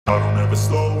I don't ever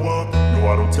slow up,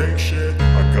 no I don't take shit.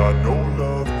 I got no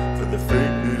love for the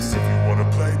fakeness. If you wanna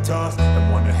play tough and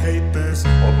wanna hate this,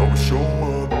 I'll always show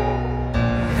up.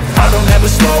 I don't ever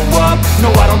slow up,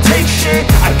 no I don't take shit.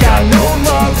 I got no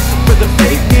love for the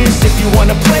fakeness. If you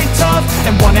wanna play tough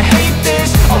and wanna hate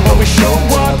this, I'll always show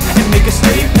up and make a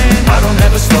statement. I don't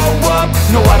ever slow up,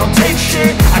 no I don't take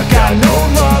shit. I got no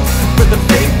love for the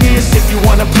fakeness. If you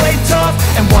wanna play tough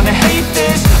and wanna hate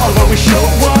this, I'll always show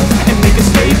up and make a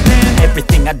statement.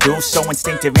 Everything I do so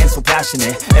instinctive and so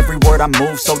passionate. Every word I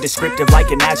move so descriptive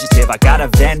like an adjective. I got a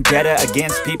vendetta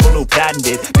against people who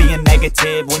patented being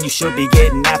negative when you should be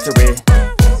getting after it.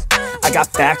 I got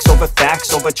facts over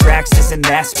tracks, this and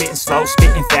that. Spitting slow,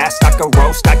 spitting fast, I could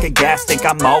roast, I could gas. Think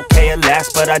I'm okay at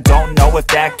last, but I don't know if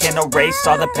that can erase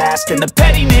all the past. And the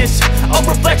pettiness, a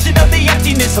reflection of the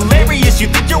emptiness. Hilarious, you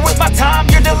think you're worth my time,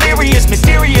 you're delirious.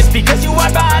 Mysterious, because you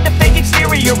hide behind a fake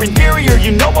exterior. Inferior,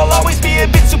 you know I'll always be a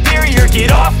bit superior.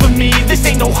 Get off of me, this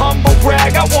ain't no humble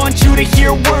brag. I want you to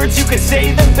hear words, you can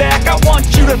say them back. I want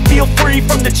you to feel free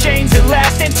from the chains at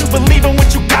last, and to believe in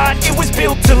what you got, it was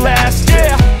built to last,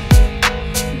 yeah.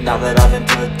 Now that I've been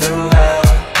put through hell,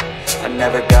 I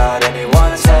never got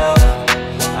anyone's help.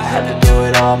 I had to do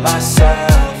it all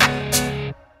myself.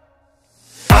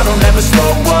 I don't ever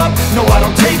slow up, no I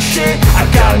don't take shit. I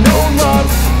got no love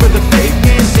for the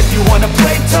fakeness. If you wanna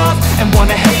play tough and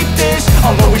wanna hate this,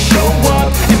 I'll always show up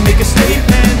and make a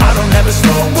statement. I don't ever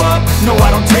slow up, no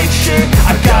I don't take shit.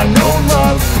 I got no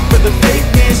love for the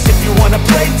fakeness. If you wanna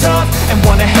play tough and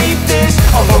wanna hate this,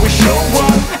 I'll always show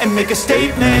up and make a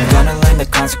statement. Gonna learn the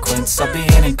consequence of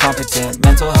being incompetent.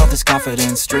 Mental health is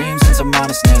confidence, dreams and some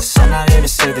honestness. I'm not here to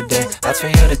save the day, that's for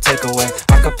you to take away.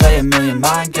 I could play a million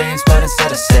mind games, but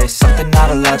instead I say something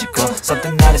not illogical,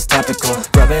 something that is topical.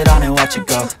 Rub it on and watch it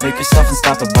go, make yourself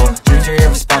unstoppable. Dreams are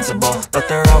irresponsible, but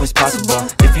they're always possible.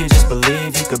 If you just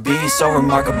believe, you could be so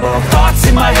remarkable. Thoughts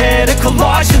in my head, a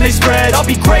collage and they spread. I'll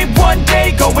be great one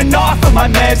day, going off of my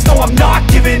meds. No, I'm not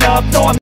giving up, no, I'm